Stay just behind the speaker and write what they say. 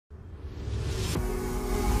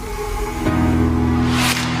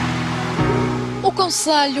O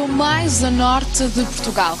concelho mais a norte de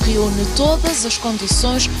Portugal reúne todas as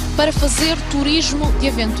condições para fazer turismo de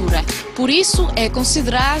aventura. Por isso é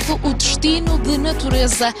considerado o destino de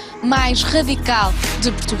natureza mais radical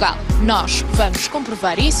de Portugal. Nós vamos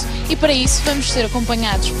comprovar isso e para isso vamos ser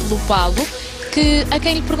acompanhados pelo Paulo, a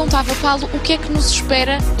quem lhe perguntava, Paulo, o que é que nos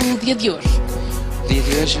espera no dia de hoje? No dia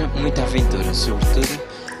de hoje, muita aventura,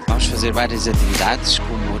 sobretudo. Vamos fazer várias atividades,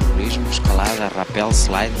 como arborismo, escalada, rapel,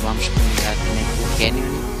 slide, vamos experimentar também com o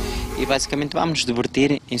canyon e basicamente vamos nos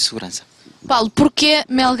divertir em segurança. Paulo, porquê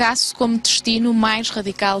Melgaço como destino mais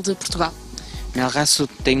radical de Portugal? Melgaço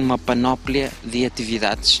tem uma panóplia de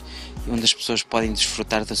atividades onde as pessoas podem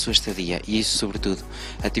desfrutar da sua estadia e isso sobretudo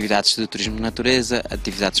atividades de turismo de natureza,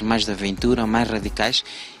 atividades mais de aventura, mais radicais,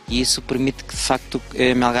 e isso permite que de facto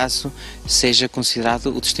Melgaço seja considerado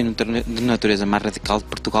o destino de natureza mais radical de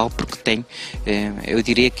Portugal, porque tem, eu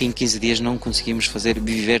diria que em 15 dias não conseguimos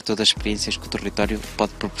viver todas as experiências que o território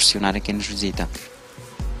pode proporcionar a quem nos visita.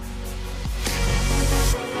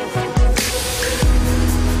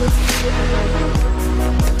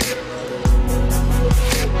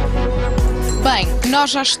 Bem,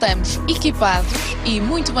 nós já estamos equipados e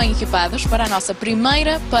muito bem equipados para a nossa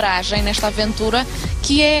primeira paragem nesta aventura,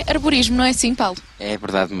 que é arborismo, não é assim, Paulo? É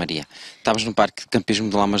verdade, Maria. Estamos no Parque de Campismo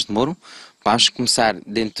de Lamas de Moro. Vamos começar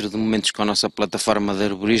dentro de momentos com a nossa plataforma de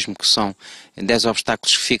arborismo, que são 10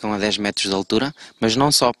 obstáculos que ficam a 10 metros de altura, mas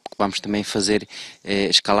não só, porque vamos também fazer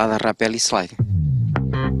escalada, rapel e slide.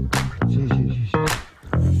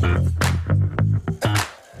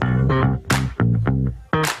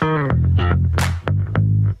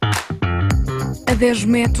 A 10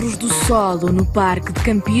 metros do solo, no Parque de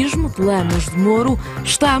Campismo de Lamas de Moro,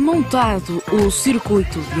 está montado o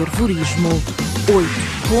circuito de arborismo. 8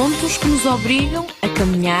 pontos que nos obrigam a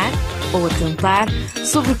caminhar ou a tentar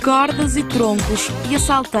sobre cordas e troncos e a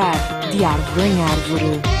saltar de árvore em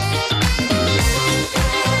árvore.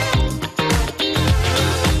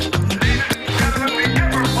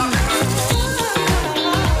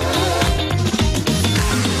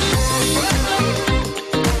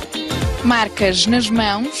 Marcas nas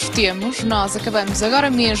mãos temos, nós acabamos agora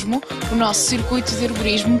mesmo o nosso circuito de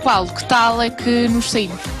arborismo. Paulo, que tal é que nos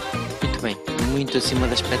saímos? Muito bem, muito acima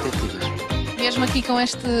das expectativas. Mesmo aqui com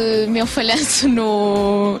este meu falhanço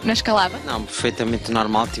na escalada? Não, perfeitamente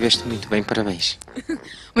normal, estiveste muito bem, parabéns.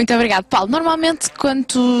 Muito obrigado, Paulo. Normalmente,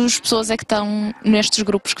 quantas pessoas é que estão nestes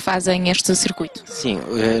grupos que fazem este circuito? Sim,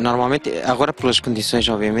 normalmente, agora pelas condições,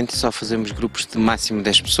 obviamente, só fazemos grupos de máximo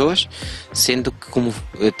 10 pessoas, sendo que como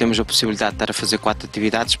temos a possibilidade de estar a fazer 4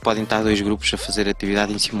 atividades, podem estar 2 grupos a fazer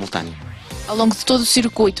atividade em simultâneo. Ao longo de todo o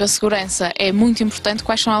circuito, a segurança é muito importante.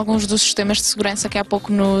 Quais são alguns dos sistemas de segurança que há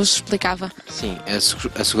pouco nos explicava? Sim,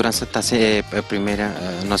 a segurança é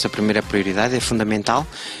a nossa primeira prioridade, é fundamental.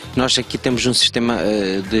 Nós aqui temos um sistema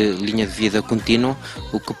de linha de vida contínua,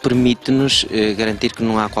 o que permite-nos garantir que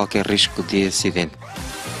não há qualquer risco de acidente.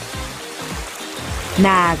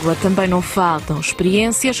 Na água também não faltam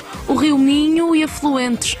experiências. O rio Minho e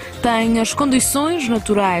afluentes têm as condições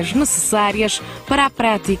naturais necessárias para a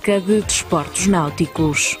prática de desportos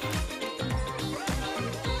náuticos.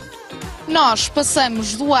 Nós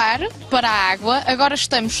passamos do ar para a água, agora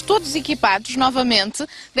estamos todos equipados novamente,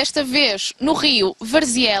 desta vez no rio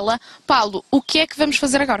Varziela. Paulo, o que é que vamos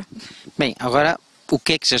fazer agora? Bem, agora o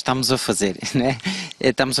que é que já estamos a fazer, né?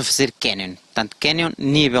 Estamos a fazer canyon. Portanto, canyon,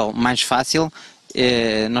 nível mais fácil.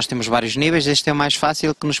 Nós temos vários níveis, este é o mais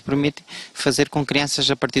fácil, que nos permite fazer com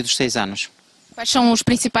crianças a partir dos 6 anos. Quais são os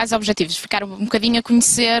principais objetivos? Ficar um bocadinho a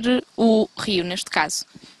conhecer o rio, neste caso.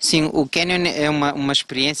 Sim, o canyon é uma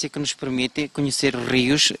experiência que nos permite conhecer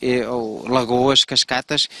rios, ou lagoas,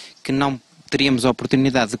 cascatas, que não teríamos a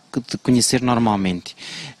oportunidade de conhecer normalmente.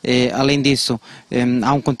 Além disso,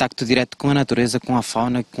 há um contacto direto com a natureza, com a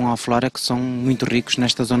fauna e com a flora, que são muito ricos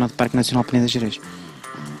nesta zona do Parque Nacional Peneda Gerês.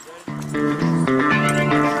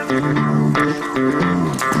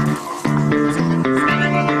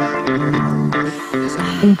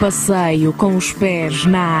 Um passeio com os pés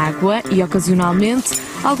na água e, ocasionalmente,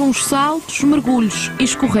 alguns saltos, mergulhos e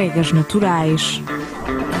escorregas naturais.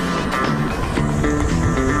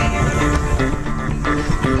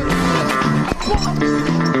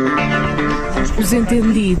 Os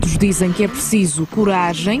entendidos dizem que é preciso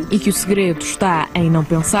coragem e que o segredo está em não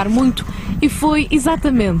pensar muito, e foi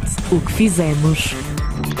exatamente o que fizemos.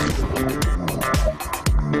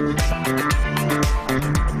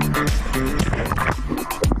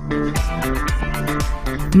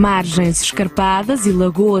 Margens escarpadas e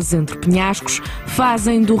lagoas entre penhascos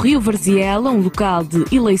fazem do rio Varziela um local de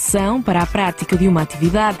eleição para a prática de uma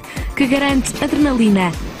atividade que garante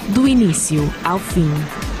adrenalina do início ao fim.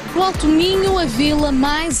 No Alto Minho, a vila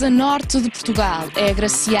mais a norte de Portugal é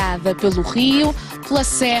agraciada pelo rio, pela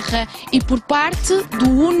serra e por parte do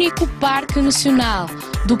único parque nacional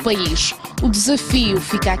do país. O desafio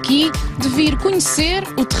fica aqui de vir conhecer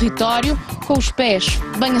o território com os pés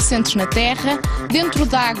bem assentes na terra, dentro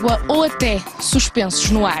d'água ou até suspensos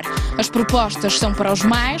no ar. As propostas são para os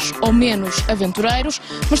mais ou menos aventureiros,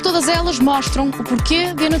 mas todas elas mostram o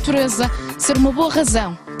porquê de a natureza ser uma boa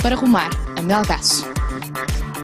razão para rumar a Melgaço.